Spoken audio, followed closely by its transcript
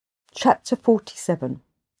Chapter 47.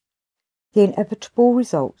 The inevitable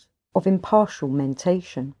result of impartial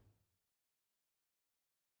mentation.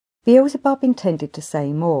 Beelzebub intended to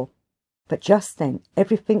say more, but just then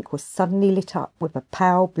everything was suddenly lit up with a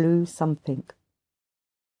pale blue something.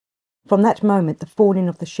 From that moment the falling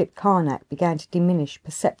of the ship Karnak began to diminish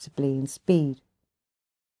perceptibly in speed.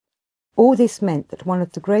 All this meant that one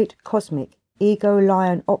of the great cosmic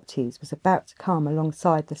ego-lion optes was about to come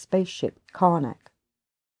alongside the spaceship Karnak.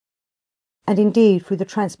 And indeed, through the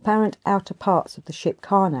transparent outer parts of the ship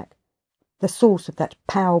Karnak, the source of that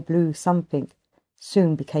pale blue something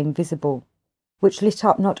soon became visible, which lit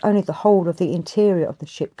up not only the whole of the interior of the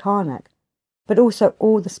ship Karnak, but also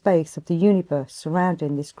all the space of the universe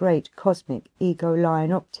surrounding this great cosmic ego-lion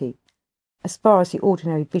opti, as far as the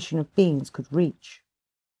ordinary vision of beings could reach.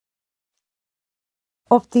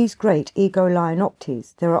 Of these great ego-lion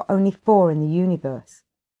optis, there are only 4 in the universe,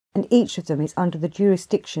 and each of them is under the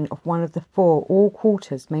jurisdiction of one of the 4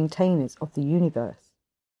 all-quarters maintainers of the universe.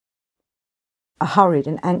 A hurried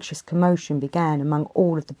and anxious commotion began among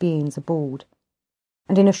all of the beings aboard,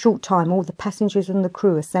 and in a short time all the passengers and the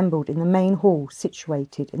crew assembled in the main hall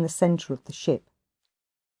situated in the centre of the ship.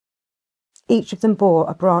 Each of them bore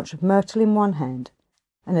a branch of myrtle in one hand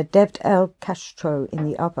and a deved el castro in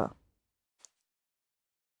the other.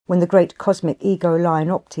 When the great cosmic ego-lion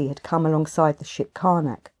opti had come alongside the ship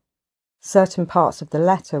Karnak, certain parts of the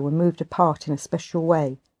latter were moved apart in a special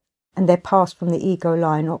way, and there passed from the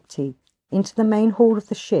ego-lion opti into the main hall of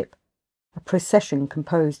the ship a procession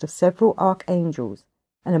composed of several archangels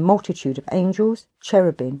and a multitude of angels,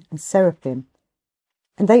 cherubim and seraphim,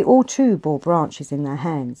 and they all too bore branches in their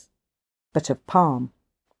hands, but of palm.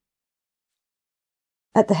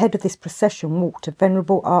 At the head of this procession walked a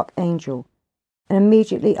venerable archangel, and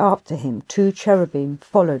immediately after him 2 cherubim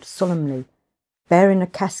followed solemnly, bearing a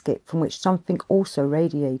casket from which something also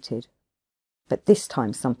radiated, but this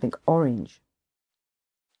time something orange.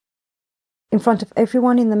 In front of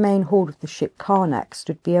everyone in the main hall of the ship Karnak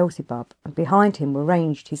stood Beelzebub, and behind him were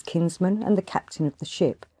ranged his kinsman and the captain of the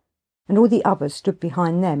ship, and all the others stood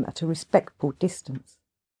behind them at a respectful distance.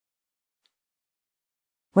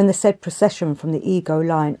 When the said procession from the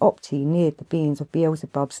ego-lion opti neared the beings of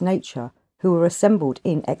Beelzebub's nature, who were assembled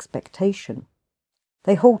in expectation,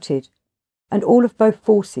 they halted, and all of both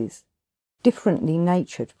forces, differently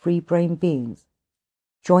natured free-brain beings,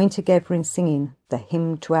 joined together in singing the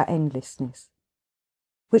hymn to our endlessness,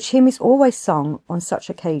 which hymn is always sung on such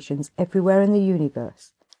occasions everywhere in the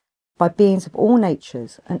universe by beings of all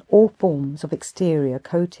natures and all forms of exterior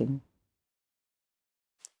coating.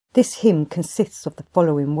 This hymn consists of the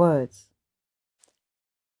following words: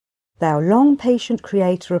 Thou long patient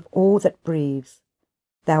creator of all that breathes,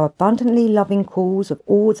 thou abundantly loving cause of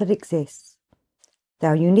all that exists,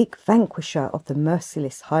 thou unique vanquisher of the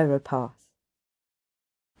merciless hieropath.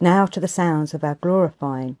 Now to the sounds of our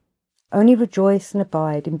glorifying, only rejoice and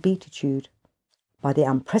abide in beatitude. By the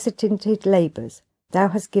unprecedented labours thou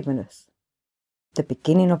hast given us, the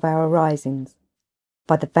beginning of our arisings,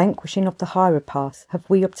 by the vanquishing of the hieropath have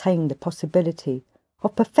we obtained the possibility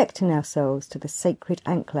of perfecting ourselves to the sacred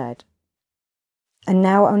anklad. And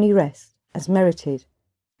now only rest, as merited,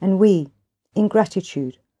 and we, in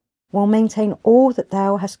gratitude, will maintain all that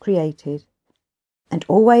thou hast created, and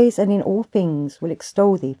always and in all things will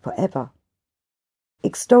extol thee for ever.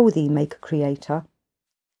 Extol thee, Maker Creator,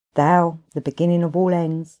 thou, the beginning of all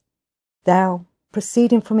ends, thou,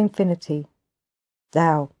 proceeding from infinity,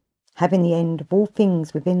 thou, having the end of all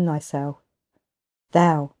things within thyself,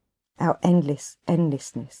 thou, our endless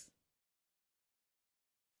endlessness.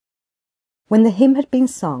 When the hymn had been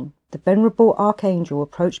sung, the venerable archangel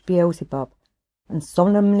approached Beelzebub and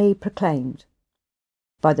solemnly proclaimed,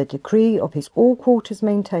 by the decree of his all-quarters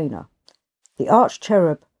maintainer, the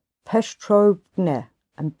arch-cherub Peshtrobne,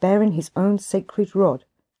 and bearing his own sacred rod,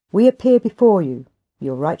 we appear before you,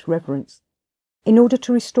 your right reverence, in order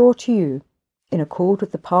to restore to you, in accord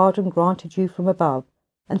with the pardon granted you from above,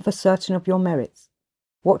 and for certain of your merits,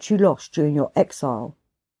 what you lost during your exile,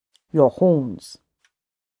 your horns.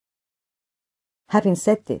 Having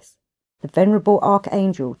said this, the venerable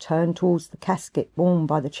archangel turned towards the casket borne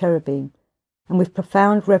by the cherubim, and with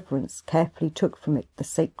profound reverence carefully took from it the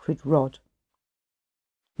sacred rod.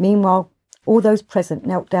 Meanwhile, all those present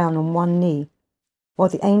knelt down on one knee, while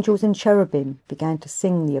the angels and cherubim began to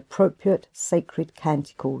sing the appropriate sacred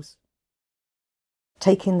canticles.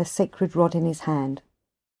 Taking the sacred rod in his hand,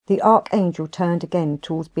 the archangel turned again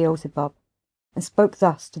towards Beelzebub, and spoke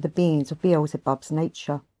thus to the beings of Beelzebub's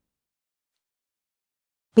nature.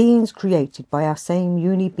 Beings created by our same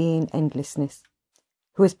uni-being endlessness,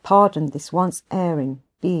 who has pardoned this once erring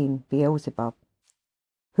being Beelzebub.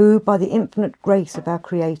 who by the infinite grace of our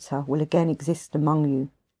Creator will again exist among you,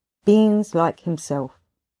 beings like himself.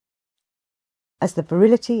 As the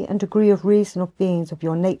virility and degree of reason of beings of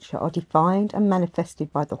your nature are defined and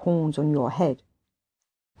manifested by the horns on your head,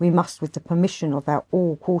 we must, with the permission of our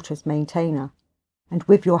all-quarters maintainer, and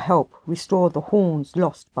with your help, restore the horns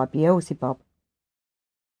lost by Beelzebub.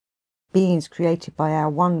 Beings created by our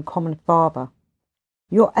one common Father,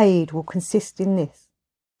 your aid will consist in this,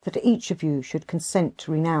 that each of you should consent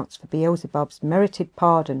to renounce for Beelzebub's merited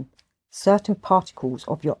pardon certain particles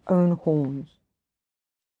of your own horns.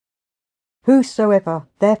 Whosoever,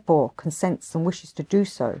 therefore, consents and wishes to do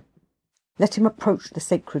so, let him approach the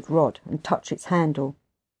sacred rod and touch its handle,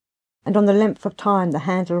 and on the length of time the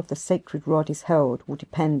handle of the sacred rod is held will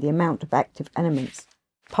depend the amount of active elements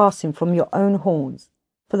passing from your own horns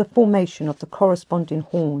for the formation of the corresponding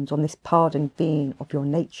horns on this pardoned being of your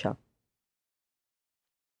nature.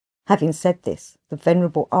 Having said this, the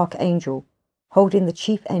venerable archangel, holding the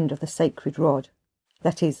chief end of the sacred rod,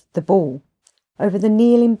 that is, the ball, over the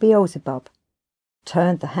kneeling Beelzebub,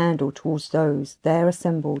 turned the handle towards those there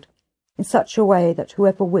assembled in such a way that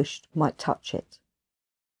whoever wished might touch it.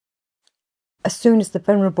 As soon as the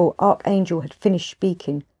venerable archangel had finished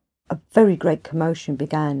speaking, a very great commotion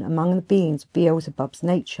began among the beings of Beelzebub's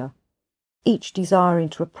nature, each desiring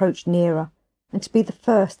to approach nearer and to be the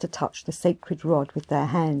first to touch the sacred rod with their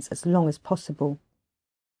hands as long as possible.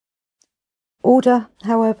 Order,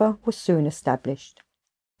 however, was soon established,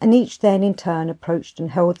 and each then in turn approached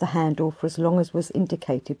and held the handle for as long as was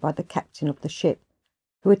indicated by the captain of the ship,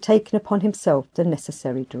 who had taken upon himself the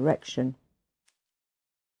necessary direction.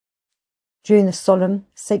 During the solemn,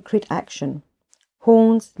 sacred action,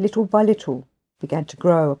 horns, little by little, began to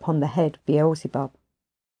grow upon the head of Beelzebub.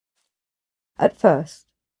 At first,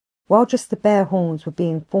 while just the bare horns were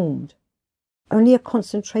being formed, only a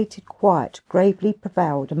concentrated quiet gravely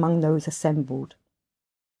prevailed among those assembled.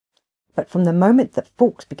 But from the moment that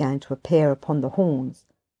forks began to appear upon the horns,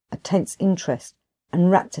 a tense interest and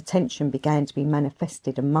rapt attention began to be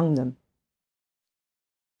manifested among them.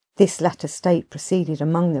 This latter state proceeded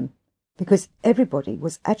among them because everybody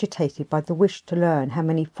was agitated by the wish to learn how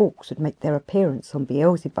many forks would make their appearance on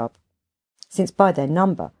Beelzebub, since by their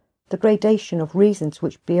number the gradation of reason to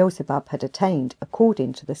which Beelzebub had attained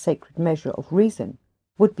according to the sacred measure of reason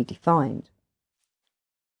would be defined.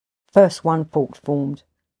 First one fork formed,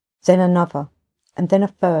 then another, and then a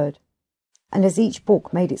third, and as each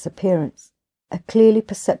fork made its appearance, a clearly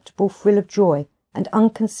perceptible thrill of joy and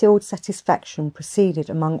unconcealed satisfaction proceeded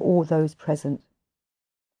among all those present.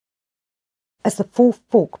 As the fourth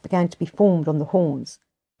fork began to be formed on the horns,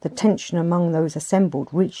 the tension among those assembled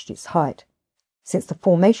reached its height, since the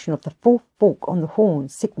formation of the fourth fork on the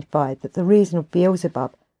horns signified that the reason of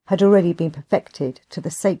Beelzebub had already been perfected to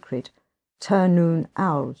the sacred Turnun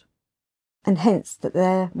Aud, and hence that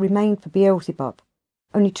there remained for Beelzebub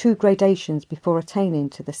only 2 gradations before attaining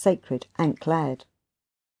to the sacred Anklad.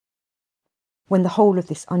 When the whole of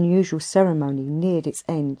this unusual ceremony neared its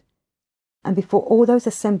end, and before all those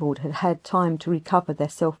assembled had had time to recover their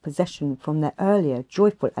self-possession from their earlier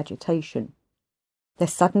joyful agitation, there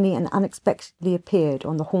suddenly and unexpectedly appeared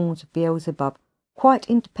on the horns of Beelzebub, quite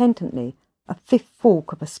independently, a 5th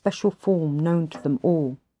fork of a special form known to them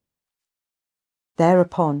all.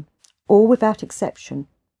 Thereupon, all without exception,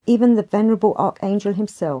 even the venerable archangel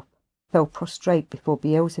himself, fell prostrate before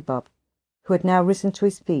Beelzebub, who had now risen to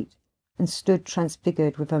his feet and stood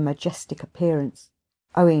transfigured with a majestic appearance,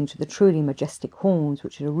 owing to the truly majestic horns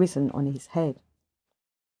which had arisen on his head.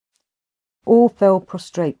 All fell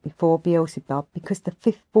prostrate before Beelzebub because the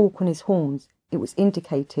 5th fork on his horns, it was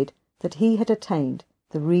indicated that he had attained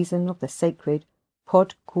the reason of the sacred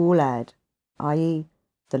Pod Kulad, i.e.,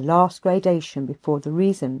 the last gradation before the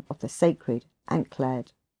reason of the sacred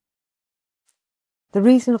Anklad. The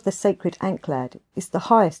reason of the sacred Anklad is the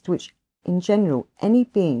highest which, in general, any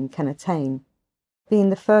being can attain, being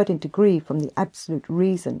the 3rd in degree from the absolute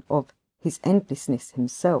reason of his endlessness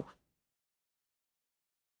himself.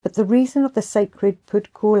 But the reason of the sacred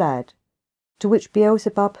Pudkulad, to which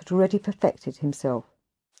Beelzebub had already perfected himself,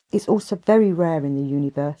 is also very rare in the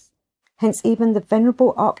universe. Hence even the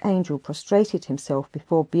venerable archangel prostrated himself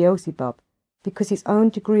before Beelzebub, because his own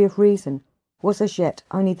degree of reason was as yet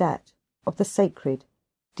only that of the sacred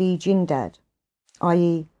Dijindad,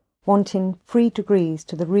 i.e., wanting 3 degrees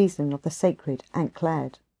to the reason of the sacred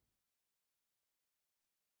Anklad.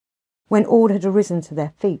 When all had arisen to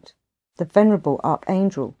their feet, the venerable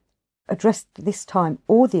archangel, addressed this time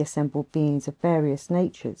all the assembled beings of various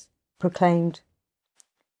natures, proclaimed,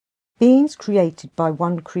 "Beings created by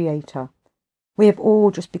one Creator, We have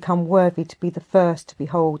all just become worthy to be the first to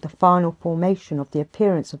behold the final formation of the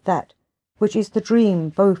appearance of that which is the dream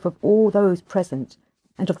both of all those present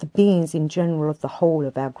and of the beings in general of the whole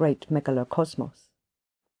of our great megalocosmos.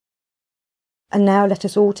 And now let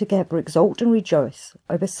us all together exult and rejoice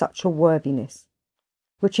over such a worthiness,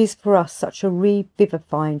 which is for us such a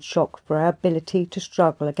revivifying shock for our ability to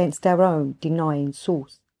struggle against our own denying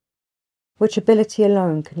source, which ability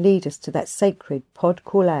alone can lead us to that sacred pod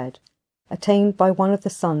kulad attained by one of the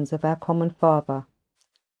sons of our common Father,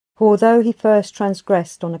 who although he first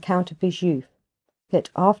transgressed on account of his youth,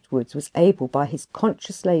 yet afterwards was able by his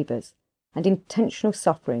conscious labours and intentional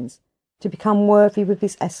sufferings to become worthy with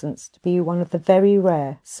his essence to be one of the very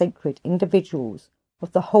rare sacred individuals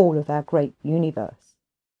of the whole of our great universe.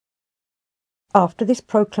 After this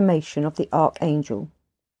proclamation of the Archangel,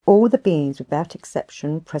 all the beings without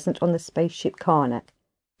exception present on the spaceship Karnak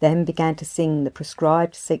then began to sing the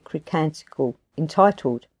prescribed sacred canticle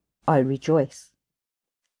entitled, I Rejoice.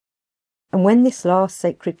 And when this last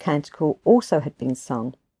sacred canticle also had been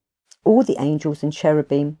sung, all the angels and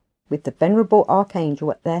cherubim, with the venerable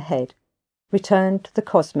Archangel at their head, returned to the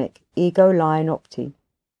cosmic Ego Lion Opti,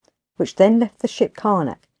 which then left the ship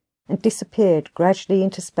Karnak and disappeared gradually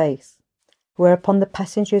into space, whereupon the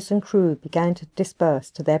passengers and crew began to disperse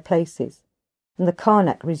to their places, and the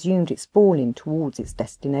Karnak resumed its falling towards its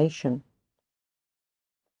destination.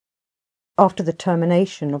 After the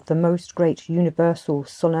termination of the most great universal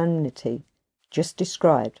solemnity just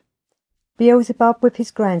described, Beelzebub with his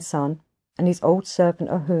grandson and his old servant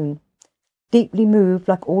Ahun, deeply moved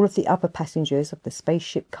like all of the other passengers of the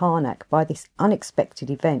spaceship Karnak by this unexpected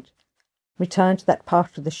event, returned to that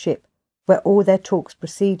part of the ship where all their talks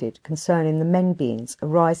proceeded concerning the men beings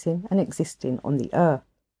arising and existing on the earth.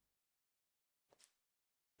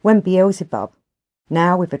 When Beelzebub,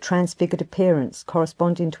 now with a transfigured appearance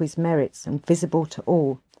corresponding to his merits and visible to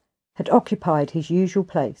all, had occupied his usual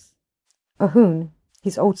place, Ahun,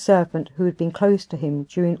 his old servant who had been close to him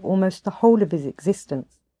during almost the whole of his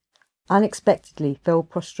existence, unexpectedly fell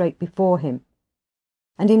prostrate before him,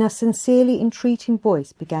 and in a sincerely entreating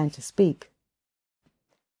voice began to speak.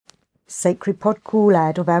 Sacred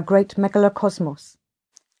Podkulad of our great megalocosmos,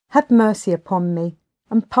 have mercy upon me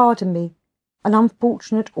and pardon me, an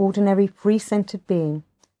unfortunate ordinary free-centred being,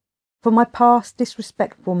 for my past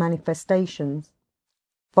disrespectful manifestations,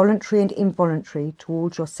 voluntary and involuntary,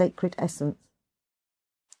 towards your sacred essence.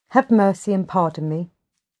 Have mercy and pardon me,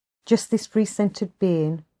 just this free-centred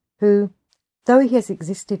being, who, though he has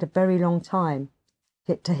existed a very long time,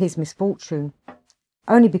 yet to his misfortune,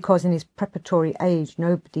 only because in his preparatory age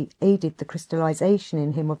nobody aided the crystallization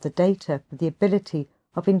in him of the data for the ability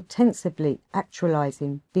of intensively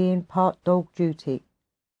actualizing being part dog duty,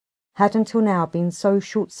 had until now been so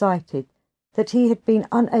short-sighted that he had been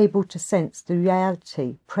unable to sense the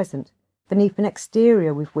reality present beneath an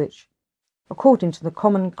exterior with which, according to the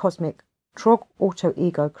common cosmic Trog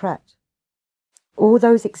Auto-Ego-Crat, all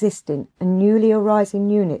those existing and newly arising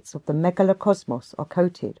units of the megalocosmos are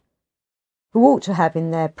coated, who ought to have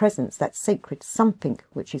in their presence that sacred something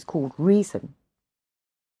which is called reason.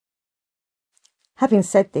 Having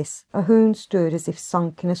said this, Ahun stood as if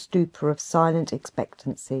sunk in a stupor of silent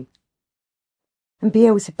expectancy, and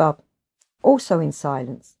Beelzebub, also in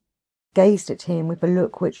silence, gazed at him with a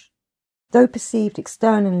look which, though perceived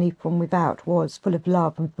externally from without, was full of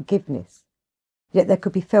love and forgiveness, yet there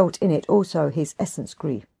could be felt in it also his essence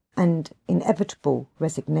grief and inevitable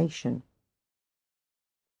resignation.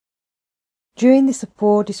 During this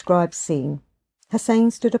afore-described scene,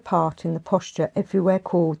 Hussein stood apart in the posture everywhere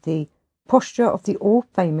called the posture of the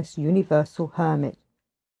all-famous universal hermit,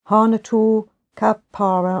 Harnatul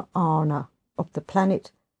Kapara Arna, of the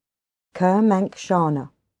planet Kermankshana.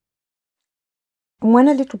 And when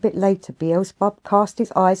a little bit later Beelzebub cast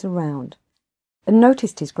his eyes around and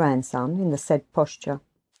noticed his grandson in the said posture,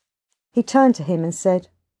 he turned to him and said,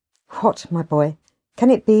 What, my boy, can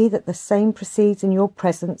it be that the same proceeds in your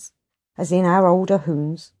presence as in our old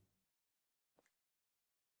Ahun's?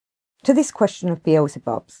 To this question of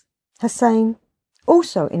Beelzebub's, Hussein,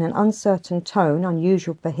 also in an uncertain tone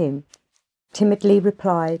unusual for him, timidly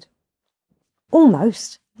replied,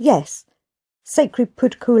 Almost, yes, sacred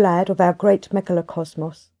Podkulad of our great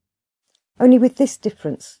megalocosmos, only with this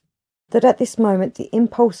difference, that at this moment the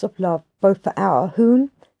impulse of love both for our Ahun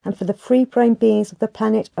and for the free-brain beings of the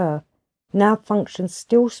planet Earth now functions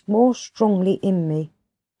still more strongly in me.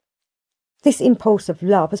 This impulse of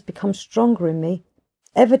love has become stronger in me,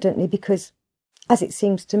 evidently because, as it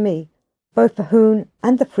seems to me, both Ahun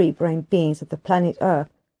and the free-brain beings of the planet Earth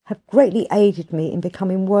have greatly aided me in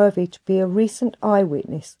becoming worthy to be a recent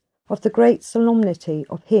eyewitness of the great solemnity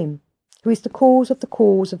of him who is the cause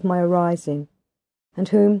of my arising, and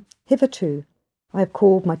whom, hitherto, I have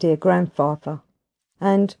called my dear grandfather,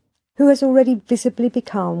 and who has already visibly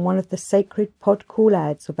become one of the sacred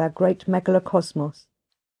podkulads of our great megalocosmos,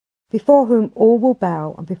 before whom all will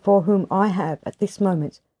bow, and before whom I have, at this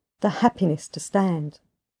moment, the happiness to stand."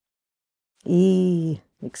 "Eee!"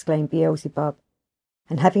 exclaimed Beelzebub,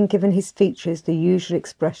 and having given his features the usual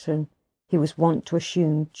expression he was wont to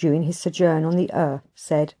assume during his sojourn on the earth,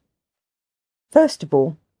 said, "First of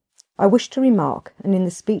all, I wish to remark, and in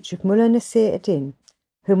the speech of Mullah Nasir ad-Din,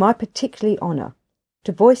 whom I particularly honour,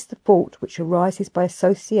 to voice the thought which arises by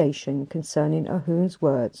association concerning Ahun's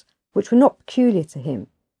words, which were not peculiar to him,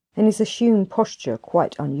 and his assumed posture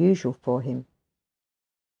quite unusual for him.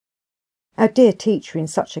 Our dear teacher in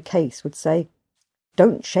such a case would say,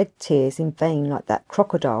 'Don't shed tears in vain like that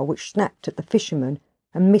crocodile which snapped at the fisherman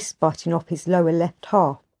and missed biting off his lower left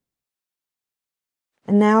half.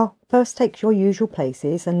 And now first take your usual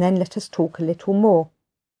places, and then let us talk a little more.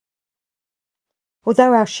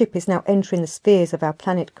 Although our ship is now entering the spheres of our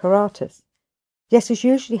planet Karatus, yet as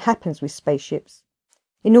usually happens with spaceships,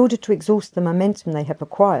 in order to exhaust the momentum they have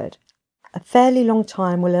acquired, a fairly long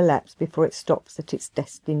time will elapse before it stops at its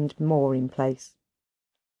destined mooring place."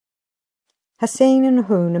 Hassan and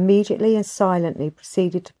Ahun immediately and silently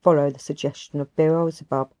proceeded to follow the suggestion of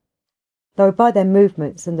Beelzebub, though by their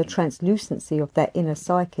movements and the translucency of their inner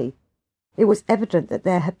psyche, it was evident that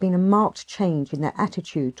there had been a marked change in their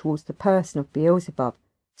attitude towards the person of Beelzebub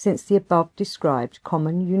since the above described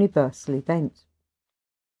common universal event.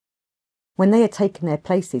 When they had taken their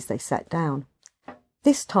places, they sat down,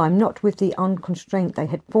 this time not with the unconstraint they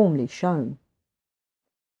had formerly shown.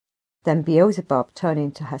 Then Beelzebub,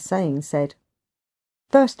 turning to Hassan, said,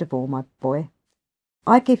 "First of all, my boy,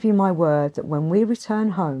 I give you my word that when we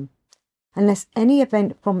return home, unless any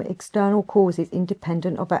event from external causes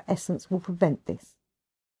independent of our essence will prevent this,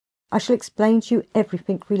 I shall explain to you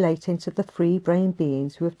everything relating to the free-brain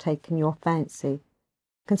beings who have taken your fancy,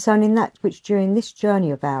 concerning that which during this journey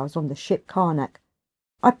of ours on the ship Karnak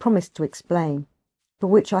I promised to explain, but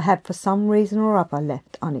which I have for some reason or other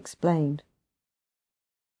left unexplained.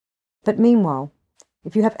 But meanwhile,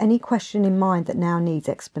 if you have any question in mind that now needs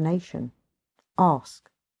explanation, ask.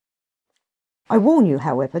 I warn you,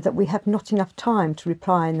 however, that we have not enough time to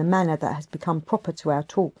reply in the manner that has become proper to our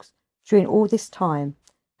talks during all this time,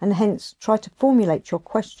 and hence try to formulate your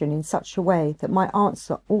question in such a way that my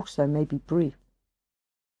answer also may be brief.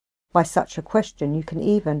 By such a question you can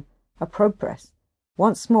even, a progress,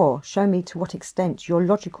 once more show me to what extent your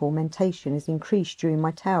logical mentation is increased during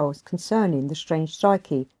my tales concerning the strange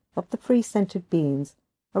psyche of the free-centred beings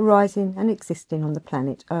arising and existing on the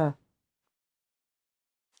planet Earth."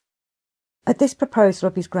 At this proposal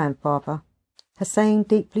of his grandfather, Hassan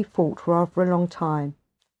deeply thought for rather a long time,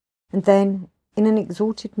 and then, in an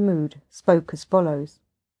exalted mood, spoke as follows.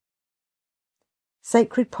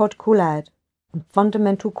 "Sacred podkulad, and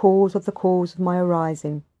fundamental cause of the cause of my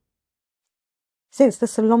arising. Since the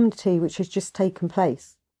solemnity which has just taken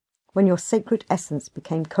place, when your sacred essence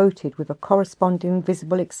became coated with a corresponding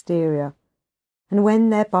visible exterior, and when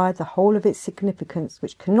thereby the whole of its significance,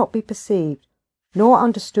 which cannot be perceived nor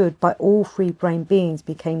understood by all free-brain beings,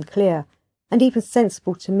 became clear and even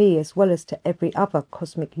sensible to me as well as to every other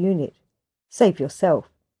cosmic unit, save yourself,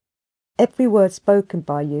 every word spoken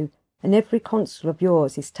by you and every counsel of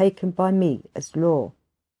yours is taken by me as law.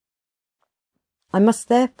 I must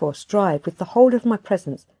therefore strive with the whole of my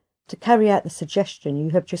presence to carry out the suggestion you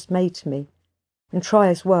have just made to me, and try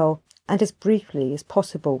as well and as briefly as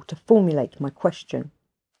possible to formulate my question.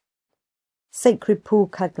 Sacred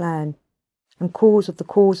Pul-Kadlan, and cause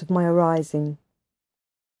of my arising,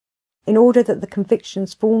 in order that the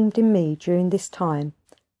convictions formed in me during this time,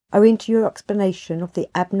 owing to your explanation of the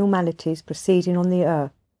abnormalities proceeding on the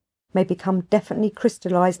earth, may become definitely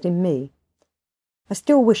crystallized in me, I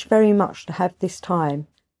still wish very much to have this time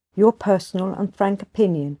your personal and frank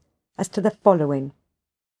opinion as to the following.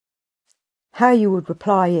 How you would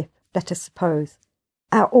reply if, let us suppose,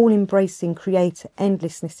 our all-embracing Creator,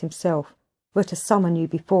 Endlessness himself, were to summon you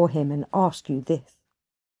before him and ask you this.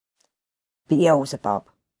 Beelzebub,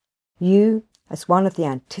 you, as one of the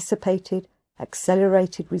anticipated,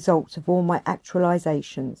 accelerated results of all my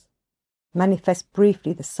actualizations, manifest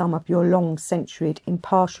briefly the sum of your long-centuried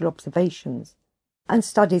impartial observations and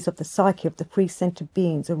studies of the psyche of the free-centred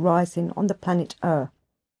beings arising on the planet Earth,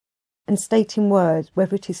 and state in words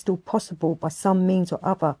whether it is still possible by some means or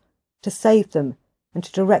other to save them and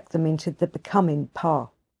to direct them into the becoming path.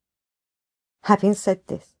 Having said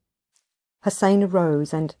this, Hassan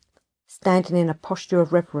arose and, standing in a posture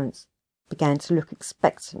of reverence, began to look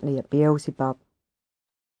expectantly at Beelzebub.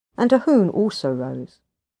 and Ahun also rose.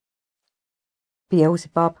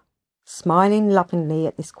 Beelzebub, smiling lovingly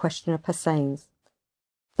at this question of Hussein's,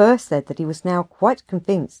 first said that he was now quite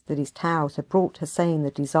convinced that his towels had brought Hussein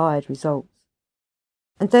the desired results,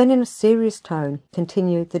 and then in a serious tone he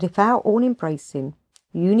continued that if our all-embracing,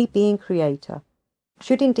 uni-being Creator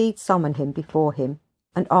should indeed summon him before him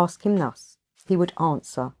and ask him thus, he would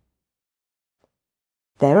answer.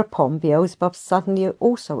 Thereupon Beelzebub suddenly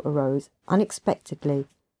also arose unexpectedly,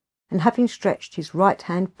 and having stretched his right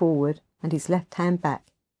hand forward and his left hand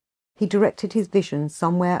back, he directed his vision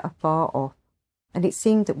somewhere afar off, and it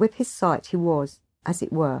seemed that with his sight he was, as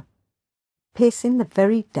it were, piercing the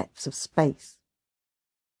very depths of space.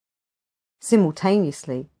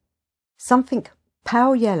 Simultaneously, something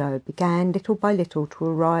pale yellow began little by little to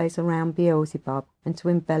arise around Beelzebub and to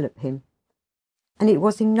envelop him, and it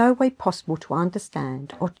was in no way possible to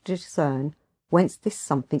understand or to discern whence this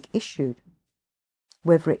something issued,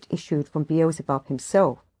 whether it issued from Beelzebub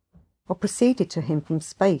himself, or proceeded to him from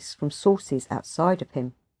space, from sources outside of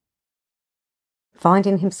him.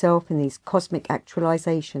 Finding himself in these cosmic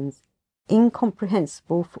actualizations,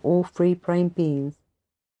 incomprehensible for all free-brained beings,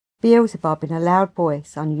 Beelzebub, in a loud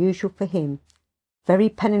voice unusual for him, very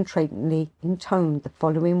penetratingly intoned the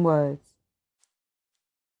following words: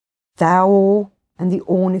 Thou all, and the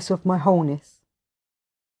allness of my wholeness.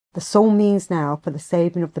 The sole means now for the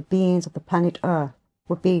saving of the beings of the planet Earth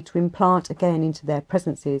would be to implant again into their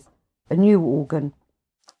presences a new organ,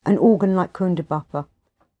 an organ like Gurdjieff,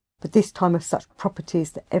 but this time of such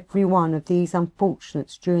properties that every one of these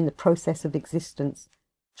unfortunates during the process of existence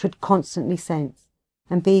should constantly sense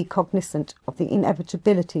and be cognizant of the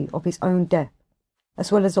inevitability of his own death,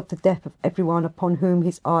 as well as of the death of everyone upon whom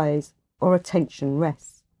his eyes or attention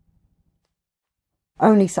rests.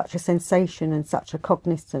 Only such a sensation and such a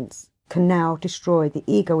cognizance can now destroy the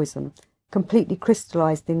egoism completely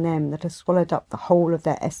crystallized in them that has swallowed up the whole of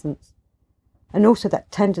their essence, and also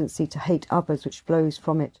that tendency to hate others which flows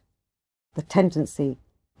from it, the tendency,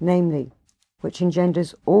 namely, which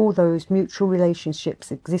engenders all those mutual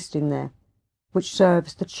relationships existing there, which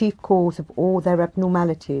serves the chief cause of all their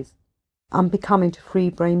abnormalities, unbecoming to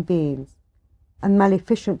free-brained beings, and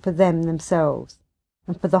maleficent for them themselves,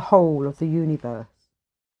 and for the whole of the universe.